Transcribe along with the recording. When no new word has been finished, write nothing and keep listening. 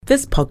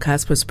This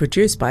podcast was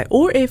produced by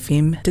OAR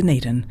FM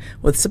Dunedin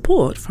with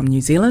support from New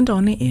Zealand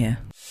On the Air.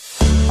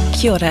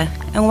 Kia ora,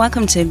 and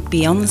welcome to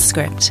Beyond the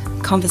Script,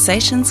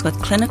 conversations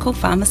with clinical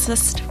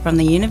pharmacist from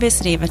the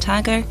University of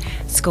Otago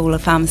School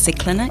of Pharmacy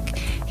Clinic,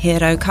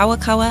 Hiro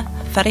Kawakawa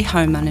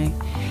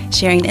Wharehaumanu,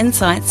 sharing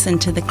insights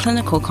into the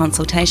clinical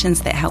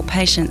consultations that help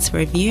patients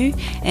review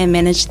and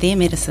manage their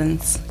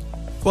medicines.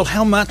 Well,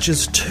 how much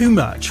is too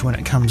much when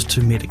it comes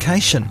to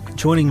medication?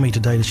 Joining me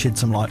today to shed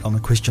some light on the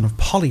question of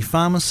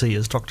polypharmacy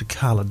is Dr.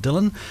 Carla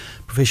Dillon,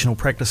 Professional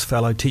Practice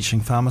Fellow teaching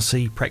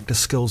pharmacy practice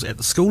skills at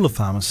the School of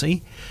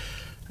Pharmacy.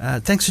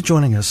 Thanks for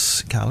joining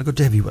us, Carla. Good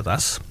to have you with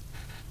us.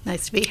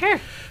 Nice to be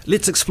here.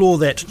 Let's explore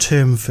that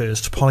term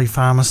first,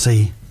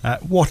 polypharmacy.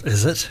 What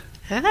is it?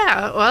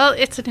 Yeah, well,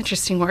 it's an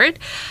interesting word.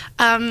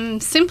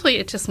 Simply,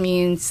 it just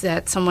means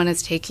that someone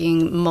is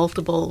taking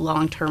multiple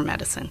long-term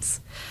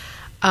medicines.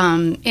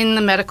 In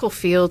the medical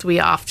field, we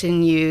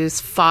often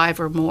use 5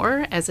 or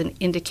more as an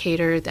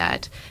indicator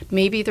that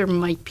maybe there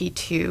might be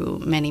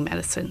too many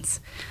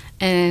medicines.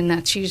 And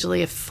that's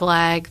usually a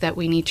flag that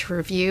we need to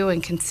review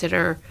and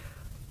consider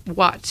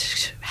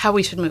how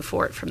we should move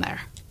forward from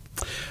there.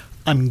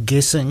 I'm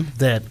guessing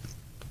that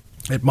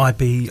it might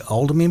be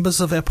older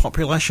members of our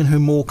population who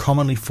more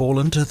commonly fall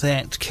into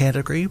that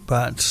category,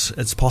 but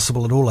it's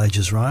possible at all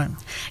ages, right?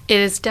 It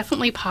is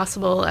definitely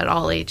possible at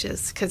all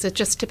ages because it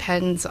just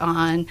depends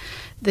on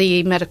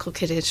the medical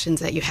conditions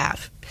that you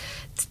have.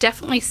 It's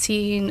definitely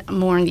seen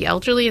more in the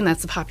elderly, and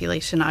that's the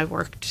population I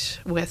worked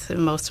with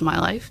in most of my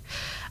life.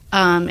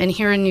 And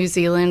here in New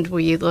Zealand,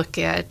 we look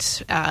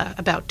at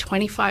about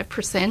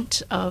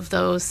 25% of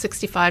those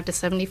 65 to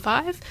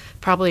 75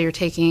 probably are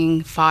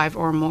taking 5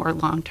 or more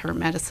long-term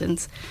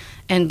medicines.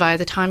 And by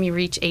the time you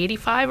reach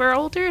 85 or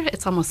older,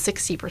 it's almost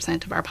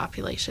 60% of our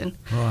population.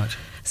 Right.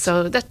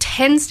 So that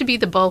tends to be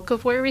the bulk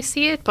of where we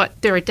see it, but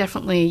there are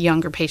definitely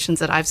younger patients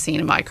that I've seen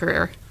in my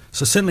career.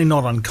 So certainly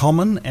not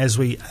uncommon as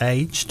we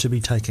age to be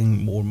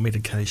taking more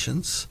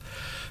medications.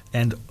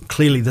 And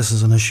clearly this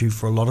is an issue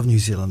for a lot of New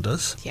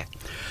Zealanders. Yeah.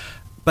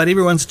 But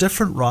everyone's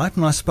different, right?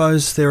 And I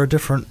suppose there are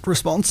different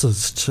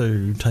responses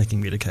to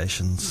taking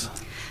medications.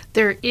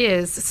 There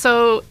is.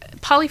 So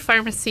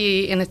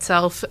polypharmacy in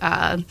itself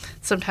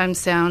sometimes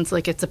sounds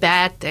like it's a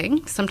bad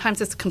thing.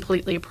 Sometimes it's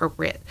completely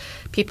appropriate.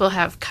 People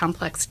have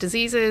complex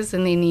diseases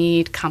and they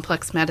need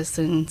complex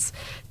medicines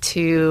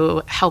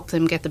to help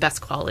them get the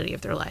best quality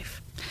of their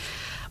life.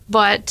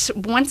 But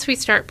once we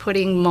start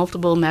putting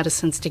multiple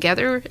medicines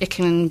together, it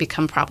can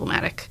become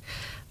problematic.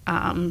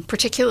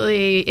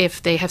 Particularly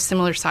if they have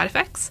similar side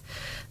effects.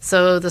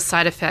 So the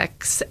side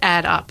effects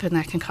add up and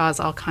that can cause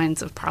all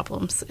kinds of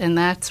problems. And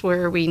that's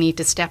where we need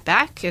to step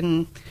back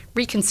and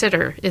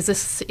reconsider, is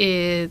this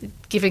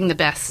giving the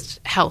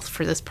best health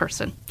for this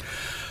person?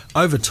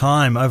 Over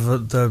time, over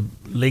the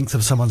length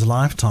of someone's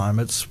lifetime,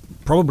 it's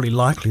probably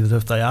likely that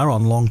if they are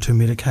on long-term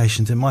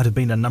medications, there might have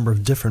been a number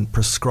of different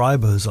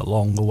prescribers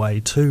along the way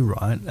too,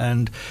 right?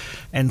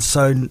 And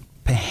so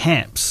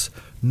perhaps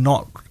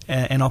not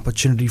an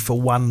opportunity for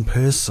one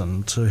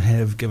person to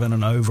have given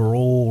an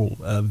overall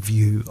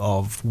view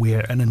of where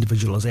an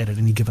individual is at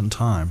any given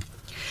time.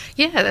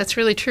 Yeah, that's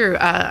really true.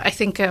 I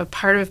think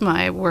part of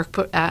my work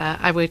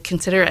I would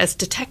consider as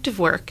detective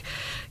work,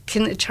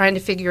 trying to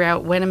figure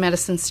out when a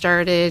medicine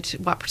started,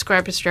 what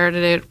prescriber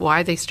started it,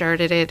 why they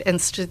started it,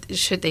 and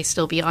should they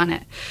still be on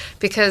it.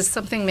 Because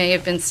something may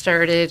have been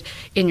started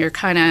in your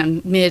kind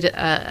of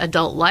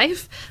mid-adult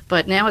life,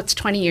 but now it's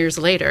 20 years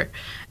later.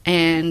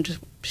 And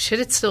should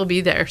it still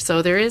be there?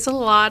 So there is a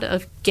lot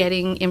of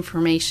getting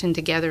information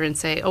together and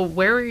say, oh,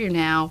 where are you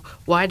now?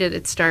 Why did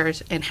it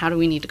start? And how do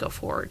we need to go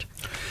forward?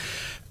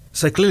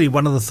 So clearly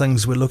one of the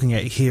things we're looking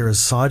at here is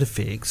side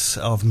effects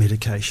of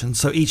medication.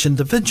 So each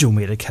individual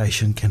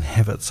medication can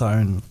have its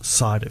own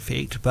side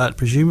effect, but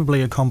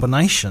presumably a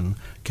combination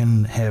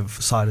can have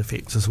side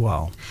effects as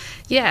well.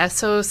 Yeah,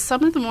 so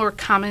some of the more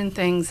common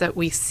things that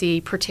we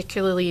see,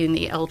 particularly in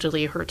the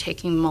elderly who are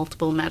taking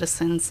multiple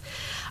medicines,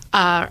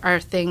 are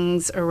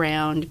things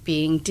around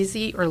being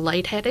dizzy or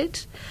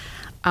lightheaded.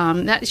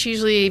 That's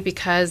usually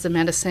because the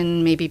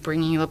medicine may be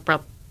bringing your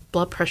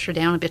blood pressure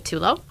down a bit too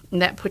low,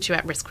 and that puts you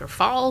at risk for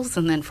falls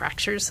and then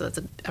fractures, so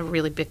that's a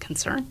really big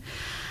concern.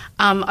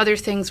 Other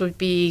things would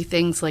be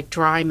things like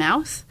dry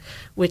mouth,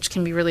 which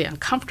can be really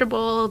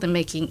uncomfortable, then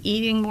making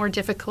eating more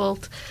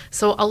difficult.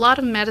 So a lot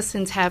of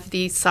medicines have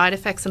these side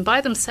effects, and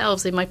by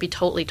themselves they might be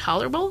totally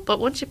tolerable,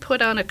 but once you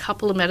put on a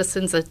couple of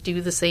medicines that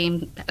do the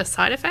same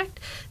side effect,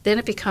 then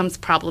it becomes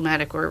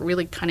problematic, or it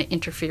really kind of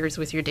interferes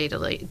with your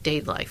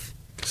day-to-day life.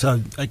 So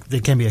there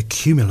can be a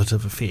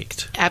cumulative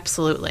effect.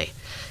 Absolutely.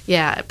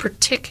 Yeah,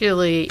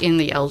 particularly in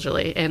the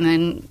elderly. And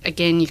then,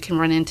 again, you can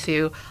run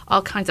into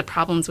all kinds of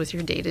problems with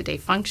your day-to-day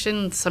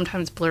function.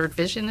 Sometimes blurred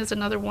vision is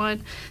another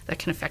one that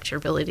can affect your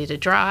ability to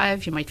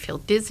drive. You might feel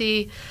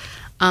dizzy.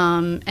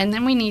 And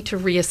then we need to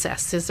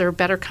reassess. Is there a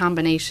better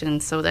combination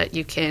so that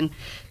you can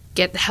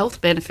get the health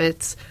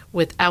benefits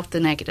without the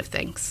negative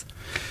things?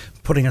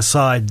 Putting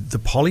aside the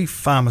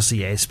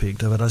polypharmacy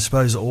aspect of it, I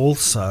suppose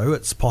also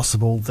it's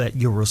possible that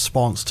your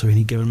response to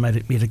any given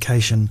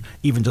medication,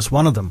 even just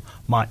one of them,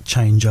 might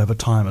change over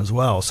time as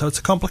well. So it's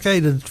a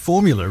complicated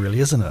formula, really,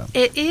 isn't it?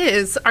 It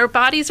is. Our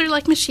bodies are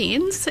like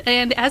machines,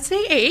 and as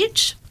they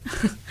age,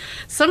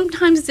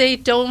 sometimes they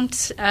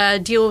don't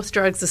deal with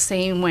drugs the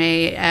same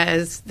way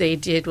as they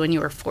did when you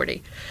were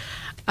 40.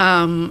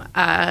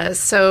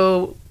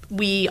 So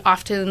we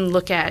often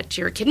look at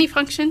your kidney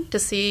function to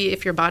see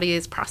if your body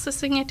is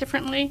processing it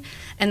differently,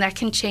 and that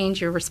can change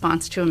your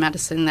response to a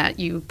medicine that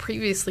you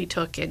previously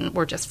took and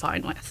were just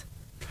fine with.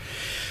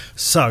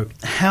 So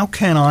how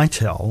can I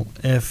tell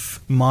if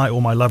my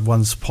or my loved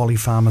one's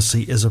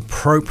polypharmacy is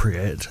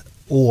appropriate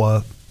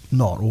or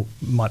not, or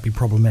might be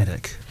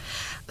problematic?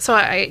 So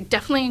I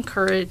definitely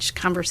encourage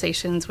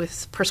conversations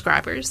with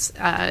prescribers,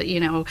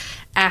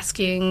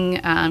 asking,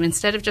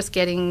 instead of just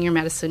getting your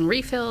medicine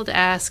refilled,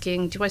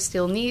 asking, do I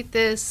still need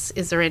this?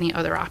 Is there any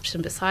other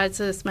option besides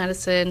this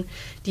medicine?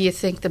 Do you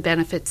think the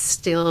benefits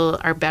still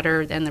are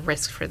better than the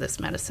risk for this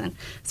medicine?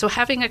 So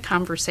having a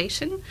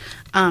conversation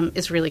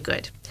is really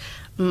good.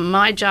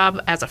 My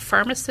job as a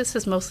pharmacist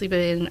has mostly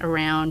been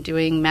around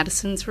doing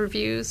medicines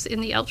reviews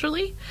in the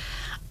elderly.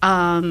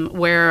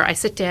 Where I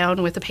sit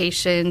down with a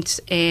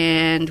patient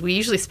and we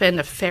usually spend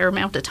a fair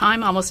amount of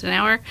time, almost an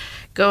hour,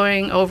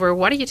 going over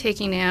what are you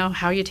taking now,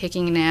 how are you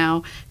taking it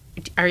now,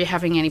 are you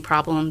having any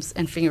problems,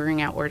 and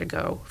figuring out where to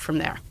go from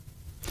there.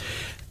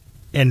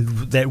 And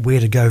that where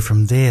to go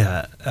from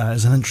there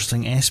is an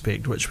interesting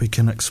aspect which we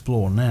can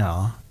explore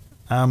now.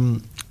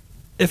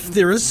 If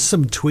there is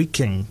some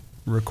tweaking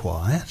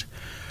required,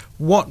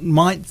 what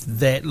might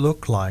that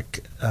look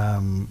like?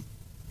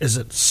 Is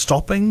it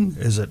stopping?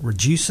 Is it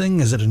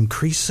reducing? Is it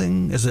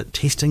increasing? Is it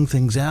testing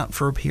things out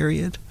for a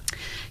period?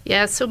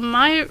 Yeah, so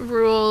my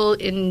rule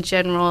in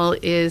general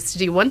is to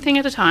do one thing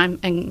at a time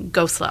and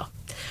go slow.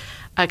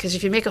 Because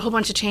if you make a whole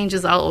bunch of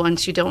changes all at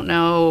once, you don't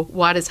know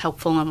what is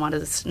helpful and what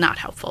is not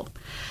helpful.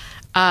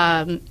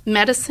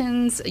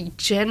 Medicines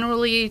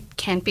generally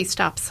can't be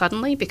stopped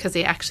suddenly because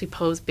they actually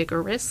pose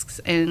bigger risks,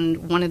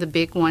 and one of the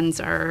big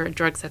ones are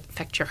drugs that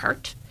affect your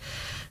heart.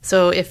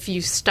 So if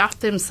you stop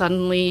them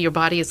suddenly, your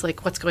body is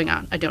like, what's going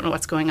on? I don't know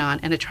what's going on,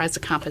 and it tries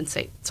to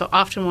compensate. So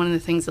often one of the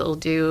things it will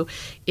do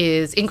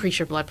is increase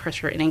your blood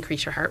pressure and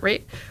increase your heart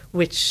rate,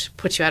 which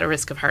puts you at a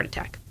risk of heart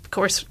attack. Of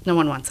course, no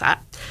one wants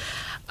that.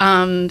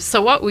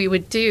 So what we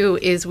would do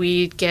is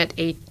we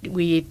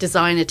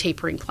design a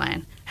tapering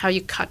plan, how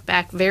you cut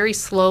back very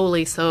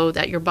slowly so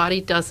that your body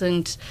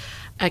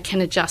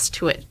can adjust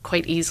to it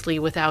quite easily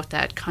without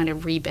that kind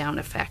of rebound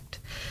effect.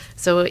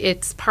 So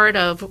it's part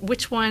of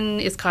which one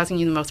is causing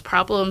you the most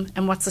problem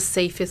and what's the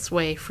safest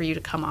way for you to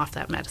come off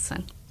that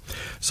medicine.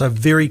 So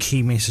very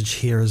key message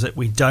here is that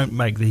we don't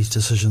make these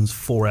decisions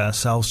for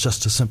ourselves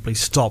just to simply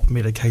stop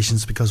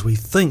medications because we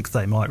think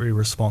they might be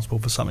responsible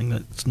for something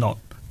that's not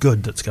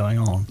good that's going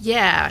on.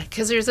 Yeah,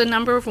 because there's a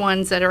number of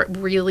ones that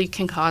really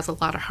can cause a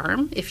lot of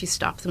harm if you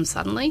stop them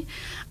suddenly.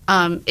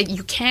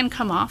 You can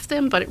come off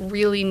them, but it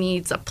really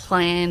needs a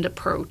planned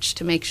approach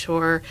to make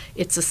sure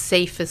it's the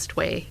safest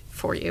way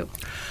for you.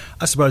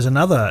 I suppose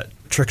another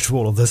trick to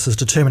all of this is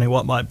determining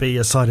what might be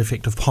a side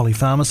effect of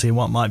polypharmacy and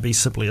what might be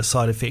simply a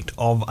side effect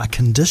of a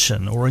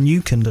condition or a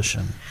new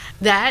condition.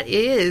 That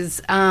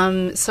is.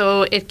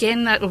 So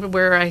again, that's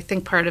where I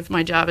think part of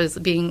my job is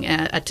being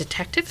a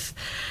detective.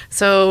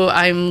 So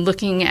I'm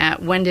looking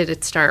at when did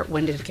it start?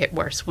 When did it get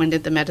worse? When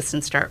did the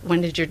medicine start?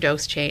 When did your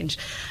dose change?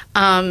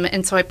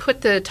 And so I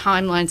put the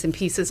timelines and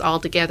pieces all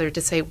together to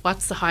say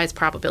what's the highest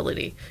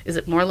probability? Is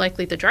it more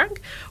likely the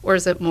drug or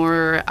is it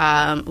more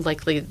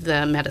likely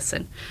the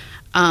medicine?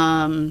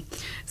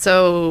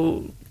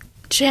 So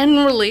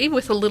generally,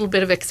 with a little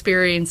bit of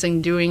experience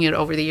in doing it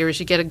over the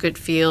years, you get a good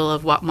feel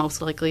of what most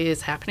likely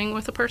is happening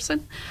with a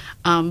person.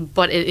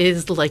 But it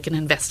is like an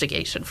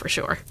investigation for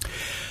sure.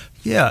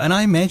 Yeah, and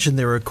I imagine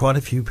there are quite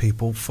a few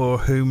people for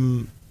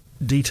whom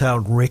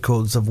detailed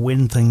records of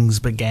when things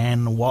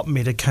began, what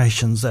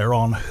medications they're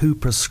on, who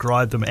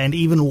prescribed them, and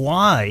even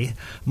why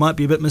might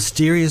be a bit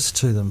mysterious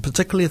to them,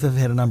 particularly if they've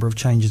had a number of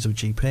changes of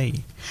GP.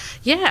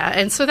 Yeah,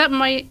 and so that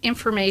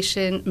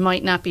information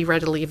might not be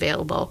readily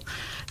available.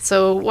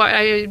 So what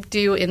I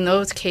do in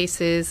those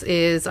cases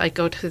is I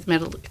go to the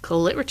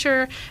medical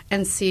literature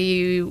and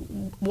see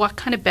what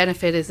kind of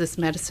benefit is this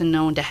medicine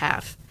known to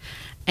have.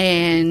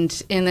 And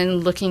then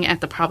looking at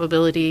the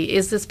probability,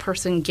 is this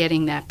person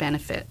getting that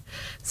benefit?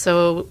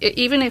 So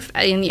even if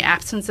in the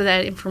absence of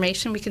that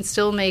information, we can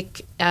still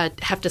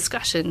have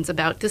discussions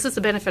about this is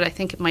the benefit I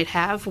think it might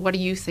have. What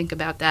do you think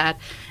about that?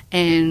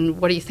 And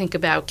what do you think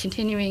about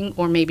continuing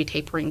or maybe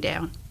tapering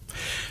down?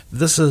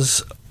 This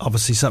is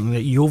obviously something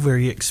that you're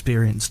very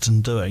experienced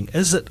in doing.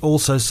 Is it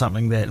also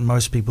something that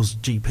most people's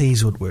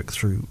GPs would work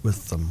through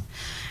with them?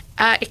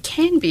 It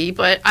can be,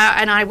 but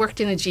I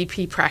worked in a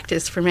GP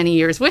practice for many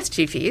years with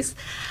GPs.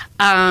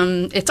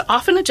 It's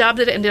often a job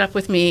that ended up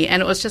with me,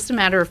 and it was just a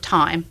matter of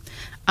time.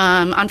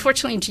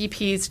 Unfortunately,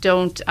 GPs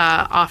don't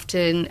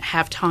often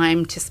have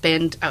time to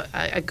spend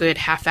a good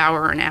half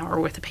hour or an hour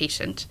with a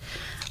patient.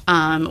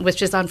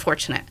 which is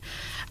unfortunate.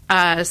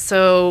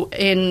 So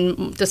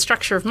in the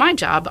structure of my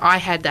job, I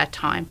had that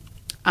time.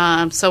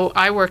 So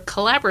I work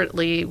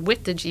collaboratively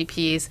with the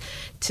GPs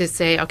to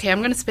say, okay, I'm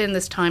going to spend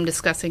this time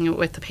discussing it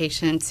with the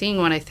patient, seeing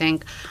what I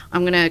think.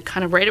 I'm going to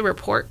kind of write a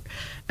report,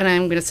 and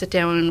I'm going to sit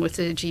down with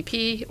the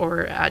GP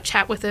or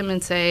chat with them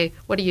and say,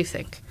 what do you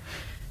think?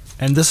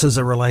 And this is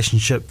a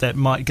relationship that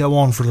might go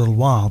on for a little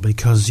while,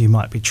 because you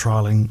might be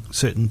trialling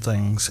certain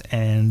things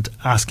and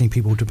asking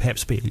people to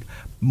perhaps be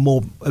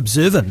more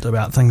observant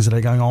about things that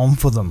are going on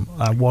for them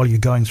while you're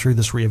going through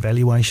this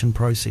reevaluation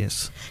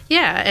process.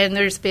 Yeah, and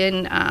there's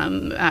been,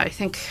 I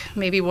think,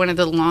 maybe one of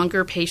the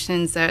longer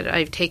patients that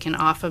I've taken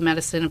off of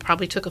medicine. It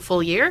probably took a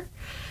full year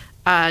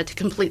to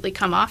completely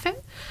come off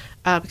it,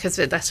 because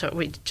that's what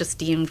we just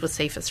deemed was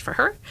safest for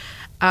her.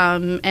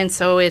 And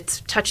so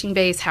it's touching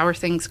base. How are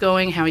things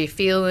going? How are you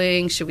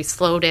feeling? Should we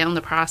slow down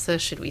the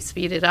process? Should we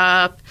speed it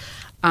up?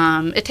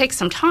 It takes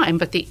some time,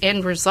 but the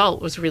end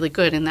result was really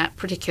good in that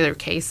particular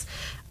case.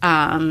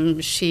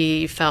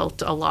 She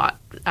felt a lot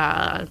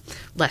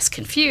less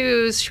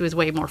confused. She was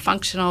way more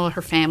functional.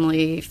 Her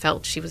family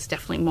felt she was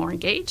definitely more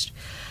engaged.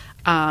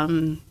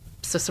 So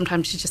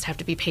sometimes you just have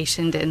to be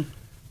patient and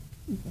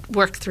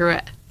work through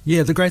it.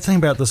 Yeah, the great thing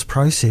about this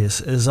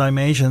process is I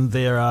imagine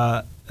there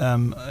are,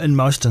 in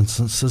most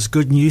instances,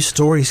 good news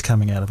stories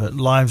coming out of it.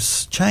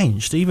 Lives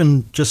changed,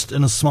 even just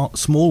in a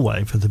small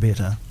way for the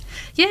better.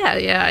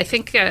 Yeah. I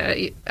think,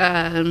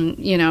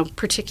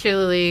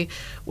 particularly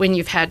when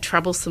you've had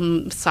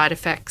troublesome side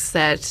effects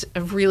that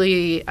have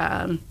really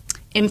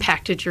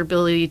impacted your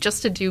ability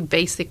just to do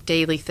basic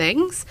daily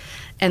things,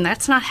 and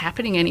that's not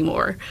happening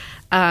anymore.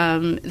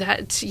 To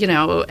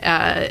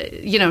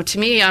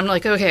me, I'm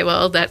like, okay,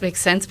 well, that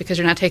makes sense because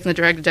you're not taking the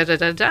drug,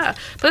 But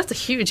that's a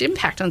huge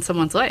impact on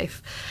someone's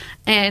life.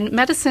 And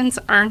medicines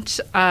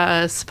aren't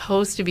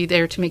supposed to be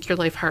there to make your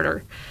life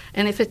harder.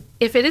 And if it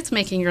is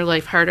making your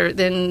life harder,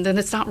 then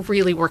it's not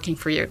really working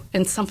for you,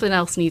 and something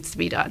else needs to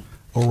be done.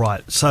 All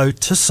right. So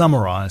to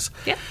summarise,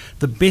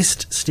 the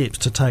best steps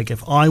to take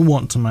if I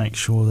want to make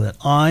sure that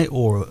I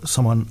or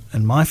someone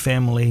in my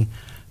family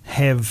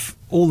have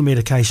all the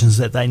medications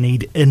that they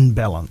need in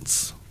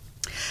balance.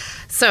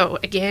 So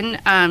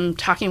again,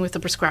 talking with the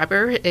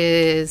prescriber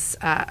is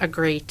a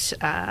great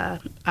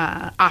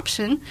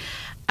option.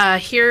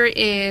 Here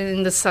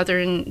in the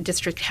Southern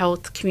District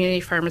Health, community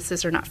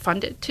pharmacists are not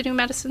funded to do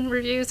medicine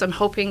reviews. I'm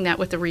hoping that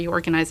with the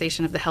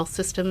reorganization of the health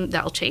system,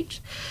 that'll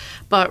change.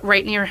 But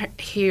right near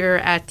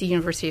here at the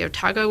University of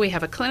Otago, we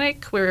have a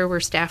clinic where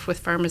we're staffed with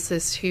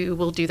pharmacists who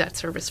will do that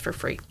service for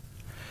free.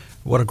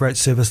 What a great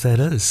service that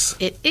is.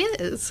 It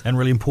is. And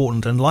really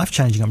important and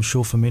life-changing, I'm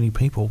sure, for many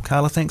people.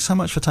 Carla, thanks so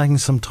much for taking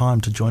some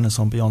time to join us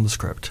on Beyond the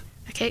Script.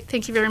 Okay,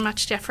 thank you very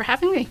much, Jeff, for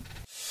having me.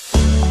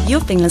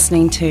 You've been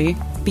listening to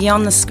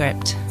Beyond the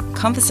Script,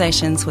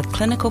 conversations with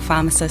clinical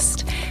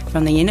pharmacist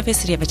from the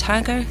University of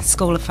Otago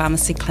School of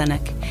Pharmacy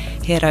Clinic,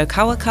 He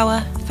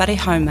Kawakawa Whare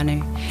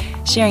Haumanu,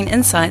 sharing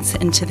insights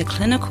into the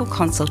clinical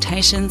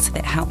consultations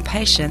that help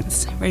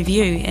patients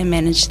review and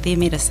manage their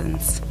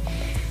medicines.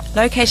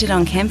 Located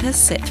on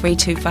campus at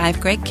 325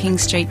 Great King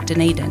Street,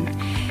 Dunedin,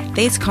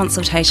 these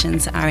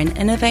consultations are an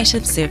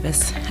innovative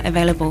service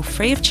available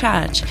free of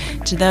charge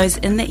to those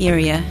in the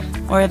area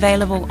or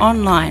available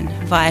online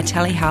via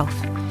telehealth.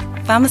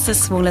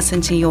 Pharmacists will listen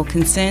to your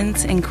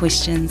concerns and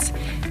questions.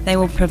 They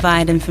will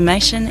provide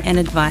information and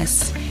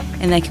advice,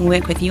 and they can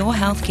work with your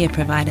healthcare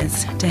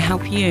providers to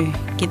help you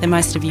get the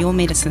most of your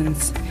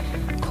medicines.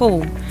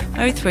 Call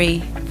 03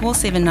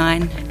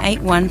 479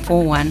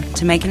 8141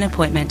 to make an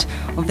appointment,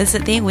 or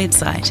visit their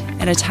website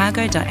at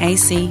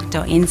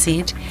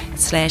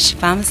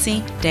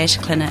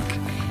otago.ac.nz/pharmacy-clinic.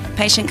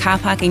 Patient car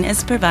parking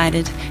is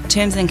provided.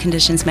 Terms and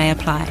conditions may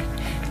apply.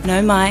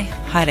 No mai,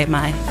 haere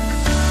mai.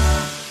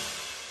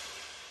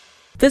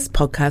 This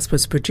podcast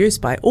was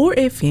produced by OAR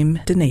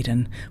FM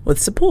Dunedin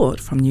with support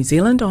from New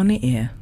Zealand On the Air.